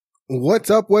What's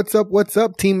up? What's up? What's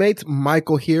up, teammates?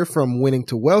 Michael here from Winning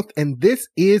to Wealth, and this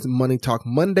is Money Talk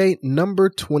Monday, number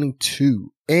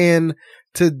 22. And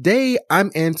today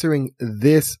I'm answering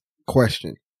this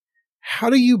question. How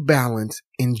do you balance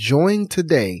enjoying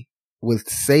today with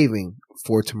saving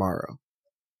for tomorrow?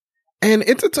 And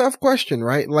it's a tough question,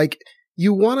 right? Like,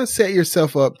 you want to set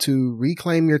yourself up to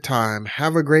reclaim your time,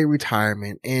 have a great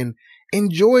retirement, and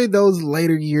enjoy those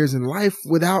later years in life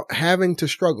without having to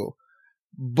struggle.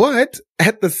 But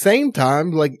at the same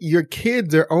time, like, your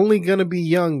kids are only going to be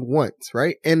young once,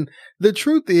 right? And the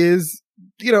truth is,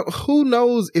 who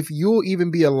knows if you'll even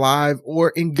be alive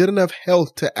or in good enough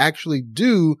health to actually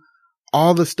do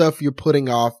all the stuff you're putting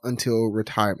off until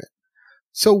retirement.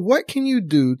 So what can you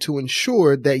do to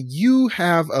ensure that you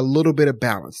have a little bit of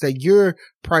balance, that you're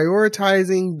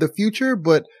prioritizing the future,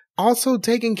 but also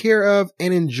taking care of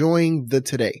and enjoying the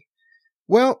today?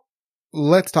 Well,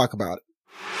 let's talk about it.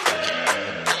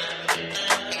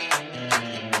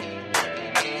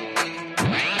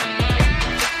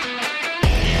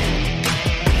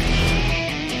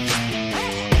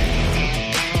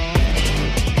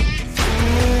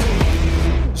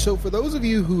 So for those of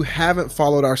you who haven't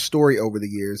followed our story over the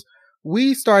years,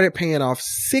 we started paying off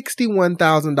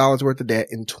 $61,000 worth of debt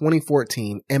in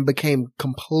 2014 and became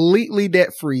completely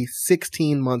debt-free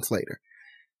 16 months later.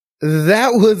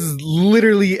 That was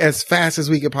literally as fast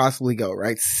as we could possibly go,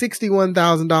 right?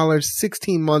 $61,000,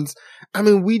 16 months. I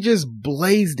mean, we just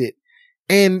blazed it.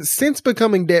 And since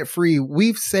becoming debt-free,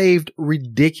 we've saved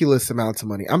ridiculous amounts of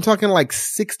money. I'm talking like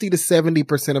 60 to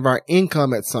 70% of our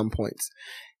income at some points.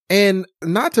 And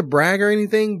not to brag or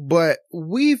anything, but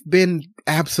we've been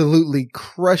absolutely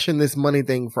crushing this money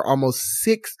thing for almost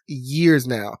 6 years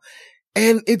now.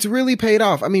 And it's really paid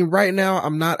off. I mean, right now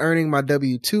I'm not earning my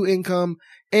W-2 income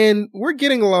and we're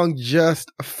getting along just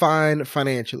fine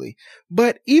financially.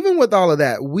 But even with all of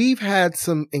that, we've had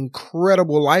some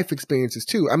incredible life experiences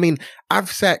too. I mean,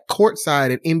 I've sat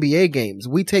courtside at NBA games.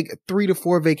 We take 3 to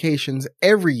 4 vacations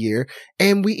every year.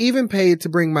 And we even paid to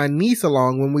bring my niece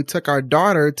along when we took our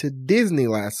daughter to Disney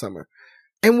last summer.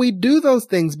 And we do those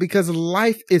things because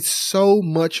life is so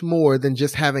much more than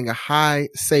just having a high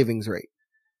savings rate.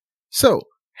 So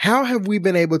how have we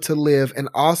been able to live an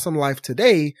awesome life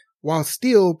today while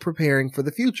still preparing for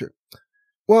the future?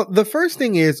 Well, the first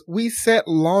thing is we set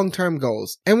long-term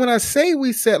goals. And when I say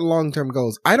we set long-term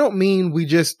goals, I don't mean we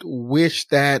just wish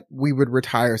that we would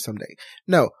retire someday.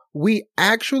 No, we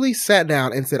actually sat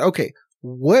down and said, okay,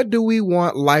 what do we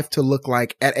want life to look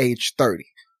like at age 30?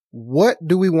 What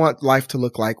do we want life to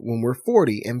look like when we're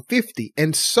 40 and 50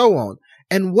 and so on?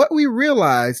 And what we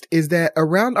realized is that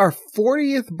around our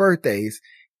 40th birthdays,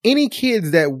 any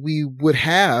kids that we would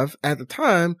have at the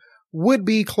time would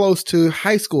be close to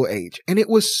high school age. And it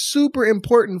was super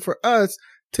important for us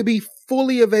to be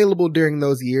fully available during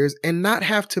those years and not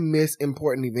have to miss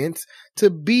important events, to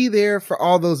be there for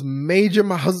all those major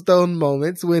milestone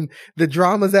moments when the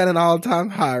drama's at an all-time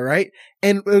high, right?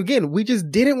 And again, we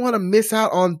just didn't want to miss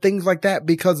out on things like that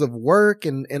because of work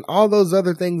and all those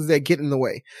other things that get in the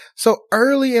way. So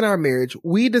early in our marriage,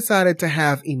 we decided to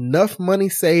have enough money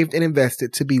saved and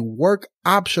invested to be work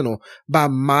optional by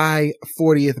my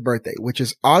 40th birthday, which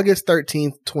is August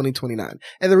 13th, 2029.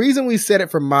 And the reason we set it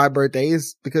for my birthday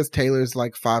is because Taylor's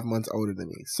like 5 months older than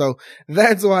me. So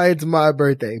that's why it's my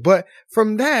birthday. But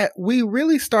from that, we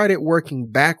really started working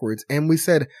backwards and we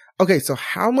said, okay, so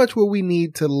how much will we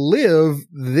need to live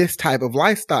this type of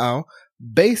lifestyle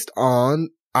based on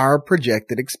our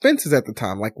projected expenses at the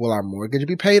time? Like, will our mortgage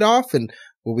be paid off and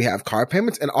will we have car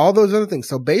payments and all those other things?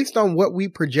 So based on what we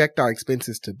project our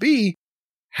expenses to be,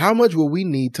 how much will we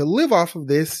need to live off of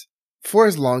this for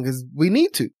as long as we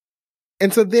need to?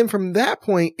 And so then from that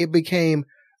point, it became,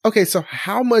 okay, so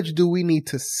how much do we need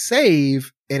to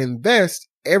save and invest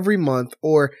every month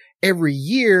or every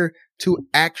year to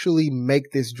actually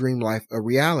make this dream life a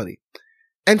reality?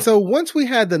 And so once we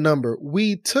had the number,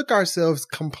 we took ourselves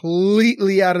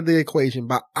completely out of the equation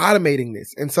by automating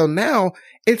this. And so now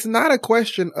it's not a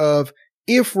question of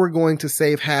if we're going to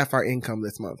save half our income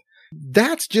this month.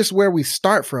 That's just where we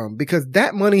start from, because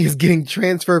that money is getting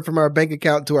transferred from our bank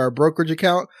account to our brokerage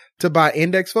account to buy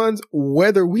index funds,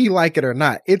 whether we like it or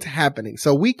not. It's happening.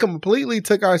 So we completely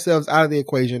took ourselves out of the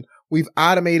equation. We've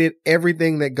automated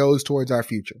everything that goes towards our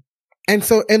future.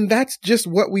 And that's just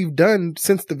what we've done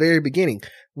since the very beginning.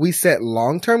 We set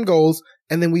long-term goals,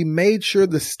 and then we made sure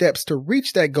the steps to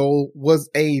reach that goal was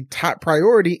a top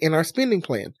priority in our spending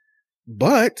plan.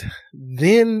 But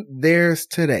then there's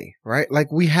today, right?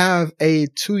 Like, we have a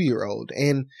 2-year-old,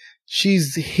 and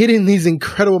She's hitting these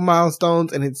incredible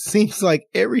milestones, and it seems like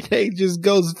every day just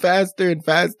goes faster and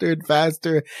faster and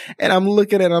faster. And I'm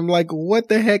looking at it, I'm like, what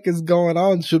the heck is going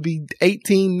on? She'll be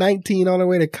 18, 19 on her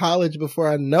way to college before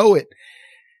I know it.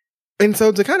 And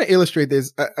so to kind of illustrate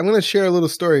this, I'm going to share a little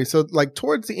story. So like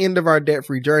towards the end of our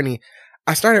debt-free journey,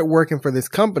 I started working for this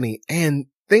company and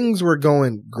things were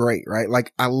going great, right?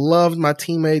 Like I loved my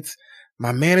teammates.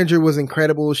 My manager was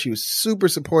incredible. She was super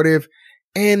supportive.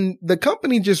 And the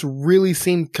company just really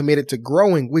seemed committed to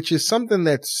growing, which is something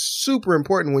that's super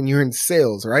important when you're in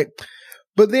sales, right?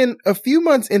 But then a few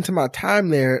months into my time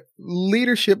there,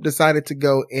 leadership decided to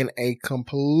go in a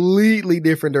completely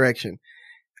different direction.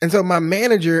 And so my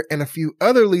manager and a few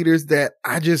other leaders that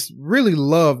I just really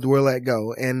loved were let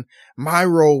go, and my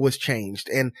role was changed.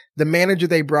 And the manager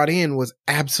they brought in was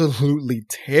absolutely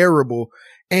terrible.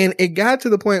 And it got to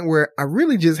the point where I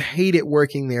really just hated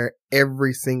working there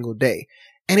every single day.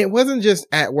 And it wasn't just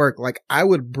at work. Like I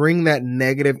would bring that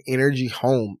negative energy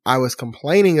home. I was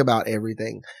complaining about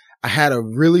everything. I had a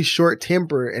really short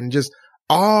temper and just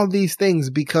all these things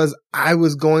because I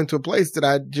was going to a place that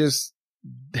I just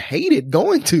hated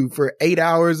going to for 8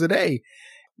 hours a day.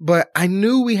 But I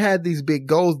knew we had these big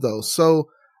goals though. So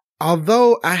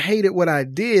although I hated what I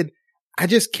did, I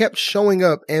just kept showing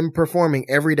up and performing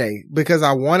every day because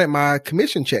I wanted my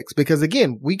commission checks. Because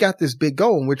again, we got this big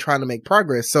goal and we're trying to make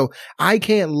progress. So I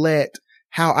can't let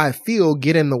how I feel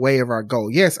get in the way of our goal.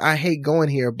 Yes, I hate going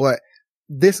here, but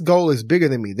this goal is bigger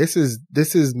than me. This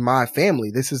is my family.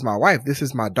 This is my wife. This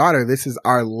is my daughter. This is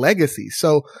our legacy.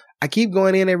 So I keep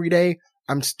going in every day.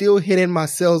 I'm still hitting my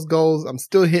sales goals. I'm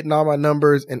still hitting all my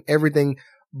numbers and everything,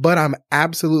 but I'm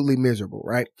absolutely miserable,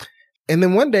 right? And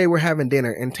then one day we're having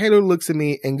dinner and Taylor looks at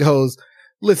me and goes,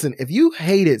 listen, if you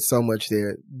hate it so much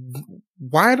there,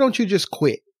 why don't you just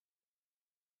quit?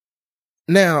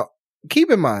 Now, keep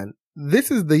in mind,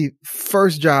 this is the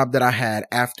first job that I had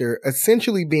after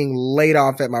essentially being laid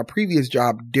off at my previous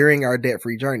job during our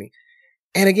debt-free journey.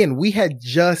 And again, we had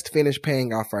just finished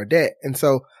paying off our debt. And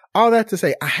so all that to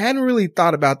say, I hadn't really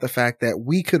thought about the fact that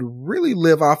we could really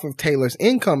live off of Taylor's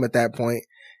income at that point.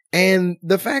 And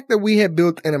the fact that we had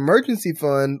built an emergency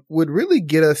fund would really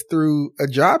get us through a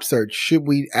job search should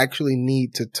we actually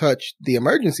need to touch the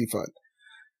emergency fund.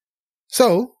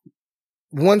 So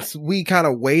once we kind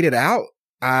of waited out,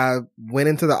 I went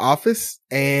into the office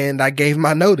and I gave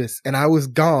my notice and I was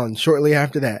gone shortly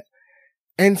after that.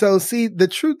 And so see, the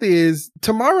truth is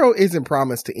tomorrow isn't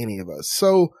promised to any of us.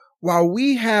 So while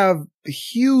we have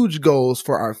huge goals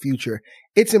for our future,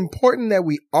 it's important that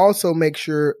we also make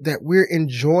sure that we're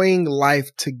enjoying life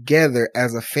together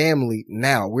as a family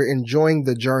now. We're enjoying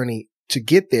the journey to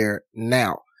get there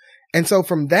now. And so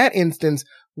from that instance,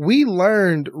 we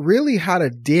learned really how to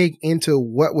dig into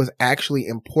what was actually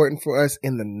important for us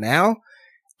in the now.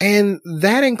 And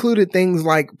that included things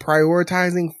like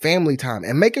prioritizing family time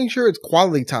and making sure it's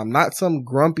quality time, not some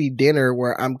grumpy dinner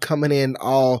where I'm coming in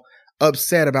all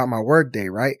upset about my workday,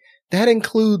 right? That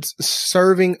includes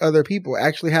serving other people,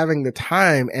 actually having the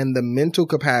time and the mental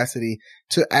capacity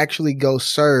to actually go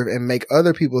serve and make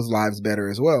other people's lives better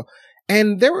as well.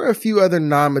 And there were a few other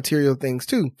non-material things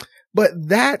too, but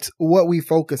that's what we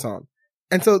focus on.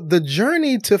 And so the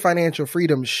journey to financial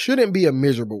freedom shouldn't be a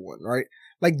miserable one, right?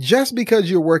 Like just because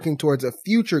you're working towards a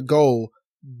future goal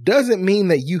doesn't mean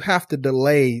that you have to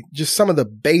delay just some of the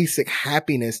basic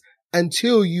happiness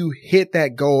until you hit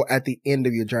that goal at the end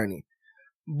of your journey.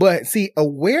 But see,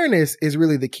 awareness is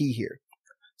really the key here.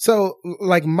 So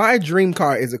like my dream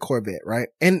car is a Corvette, right?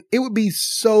 And it would be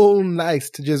so nice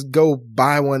to just go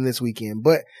buy one this weekend.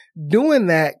 But doing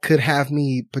that could have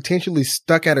me potentially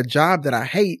stuck at a job that I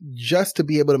hate just to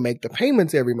be able to make the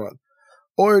payments every month.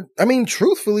 Or, I mean,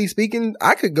 truthfully speaking,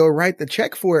 I could go write the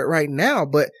check for it right now,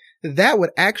 but that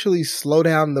would actually slow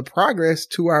down the progress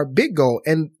to our big goal.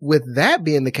 And with that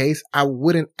being the case, I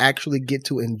wouldn't actually get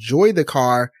to enjoy the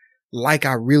car like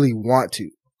I really want to.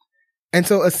 And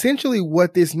so essentially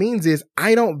what this means is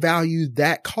I don't value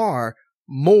that car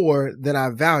more than I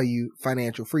value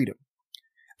financial freedom.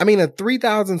 I mean, a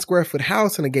 3,000 square foot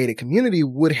house in a gated community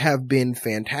would have been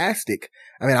fantastic.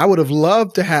 I mean, I would have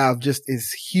loved to have just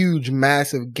this huge,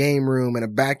 massive game room and a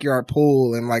backyard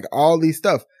pool and like all these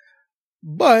stuff.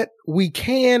 But we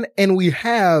can and we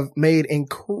have made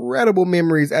incredible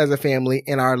memories as a family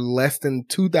in our less than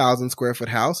 2,000 square foot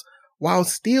house, while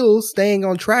still staying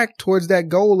on track towards that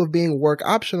goal of being work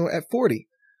optional at 40.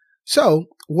 So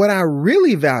what I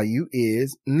really value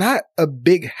is not a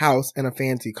big house and a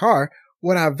fancy car.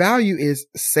 What I value is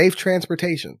safe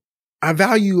transportation. I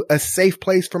value a safe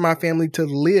place for my family to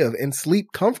live and sleep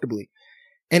comfortably.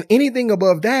 And anything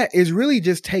above that is really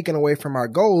just taken away from our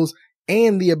goals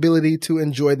and the ability to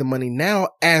enjoy the money now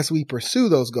as we pursue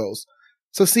those goals.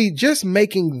 So see, just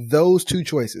making those two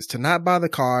choices, to not buy the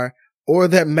car or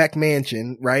that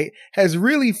McMansion, right, has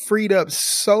really freed up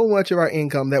so much of our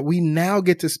income that we now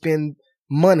get to spend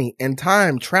money and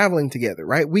time traveling together,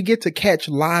 right? We get to catch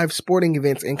live sporting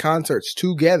events and concerts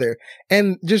together,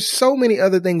 and just so many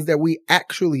other things that we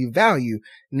actually value,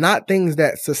 not things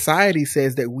that society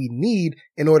says that we need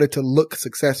in order to look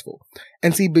successful.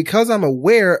 And see, because I'm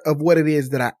aware of what it is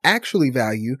that I actually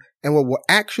value and what will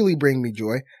actually bring me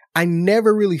joy, I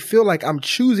never really feel like I'm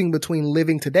choosing between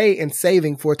living today and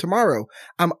saving for tomorrow.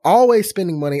 I'm always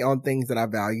spending money on things that I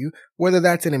value, whether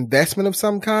that's an investment of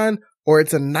some kind or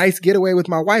it's a nice getaway with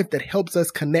my wife that helps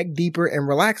us connect deeper and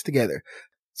relax together.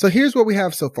 So here's what we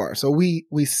have so far. So we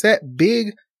set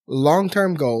big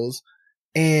long-term goals.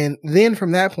 And then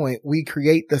from that point, we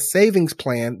create the savings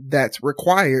plan that's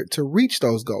required to reach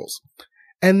those goals.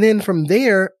 And then from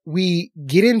there, we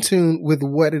get in tune with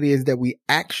what it is that we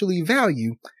actually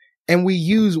value. And we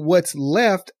use what's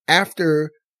left after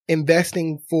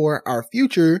investing for our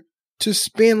future to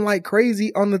spend like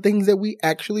crazy on the things that we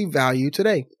actually value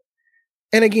today.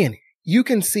 And again, you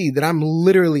can see that I'm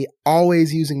literally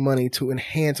always using money to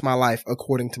enhance my life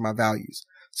according to my values.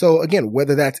 So again,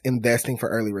 whether that's investing for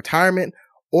early retirement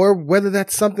or whether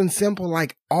that's something simple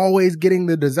like always getting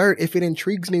the dessert if it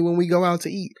intrigues me when we go out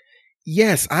to eat.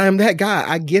 Yes, I am that guy.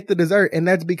 I get the dessert. And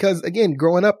that's because, again,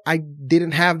 growing up, I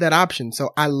didn't have that option. So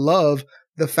I love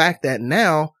the fact that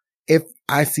now if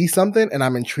I see something and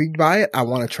I'm intrigued by it, I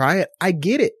want to try it, I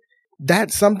get it.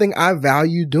 That's something I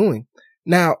value doing.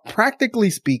 Now, practically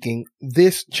speaking,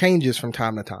 this changes from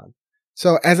time to time.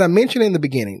 So as I mentioned in the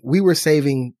beginning, we were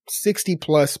saving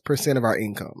 60+% of our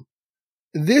income.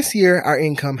 This year, our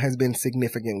income has been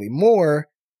significantly more,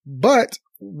 but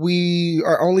we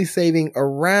are only saving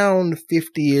around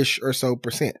 50-ish or so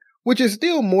percent, which is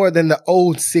still more than the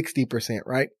old 60%,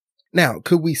 right? Now,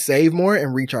 could we save more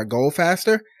and reach our goal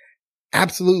faster?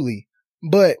 Absolutely.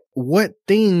 But what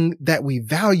thing that we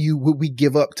value would we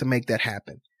give up to make that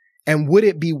happen? And would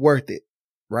it be worth it?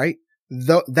 Right?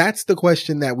 That's the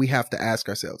question that we have to ask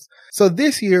ourselves. So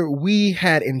this year we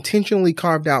had intentionally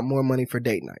carved out more money for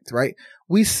date nights, right?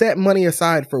 We set money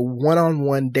aside for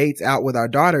one-on-one dates out with our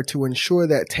daughter to ensure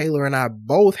that Taylor and I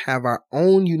both have our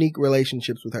own unique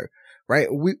relationships with her, right?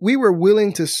 We were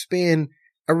willing to spend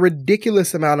a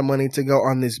ridiculous amount of money to go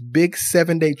on this big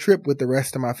 7-day trip with the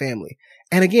rest of my family.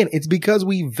 And again, it's because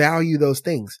we value those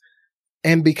things.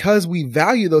 And because we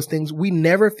value those things, we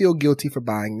never feel guilty for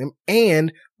buying them.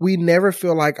 And we never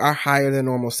feel like our higher than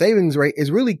normal savings rate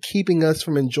is really keeping us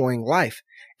from enjoying life.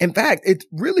 In fact, it's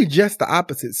really just the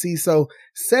opposite. See, so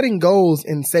setting goals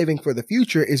and saving for the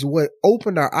future is what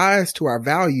opened our eyes to our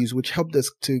values, which helped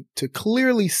us to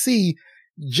clearly see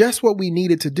just what we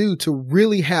needed to do to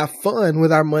really have fun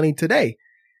with our money today.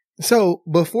 So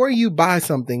before you buy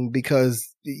something because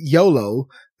YOLO,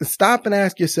 stop and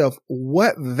ask yourself,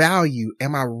 what value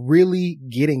am I really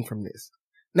getting from this?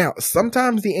 Now,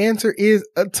 sometimes the answer is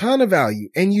a ton of value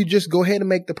and you just go ahead and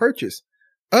make the purchase.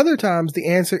 Other times the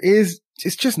answer is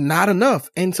it's just not enough.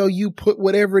 And so you put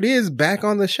whatever it is back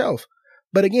on the shelf.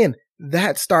 But again,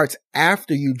 that starts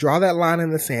after you draw that line in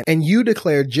the sand and you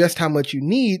declare just how much you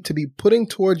need to be putting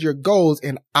towards your goals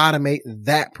and automate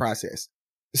that process.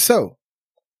 So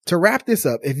to wrap this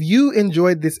up, if you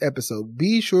enjoyed this episode,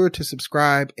 be sure to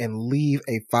subscribe and leave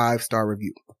a 5-star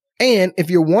review. And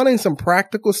if you're wanting some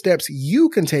practical steps you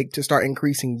can take to start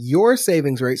increasing your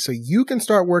savings rate so you can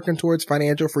start working towards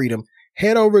financial freedom,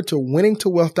 head over to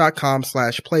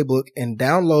winningtowealth.com/playbook and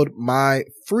download my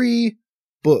free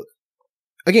book.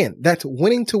 Again, that's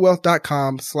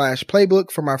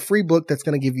winningtowealth.com/playbook for my free book that's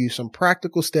going to give you some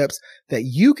practical steps that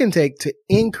you can take to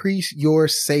increase your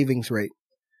savings rate.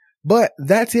 But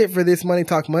that's it for this Money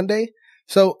Talk Monday.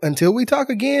 So until we talk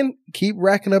again, keep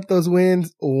racking up those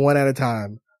wins one at a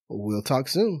time. We'll talk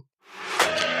soon.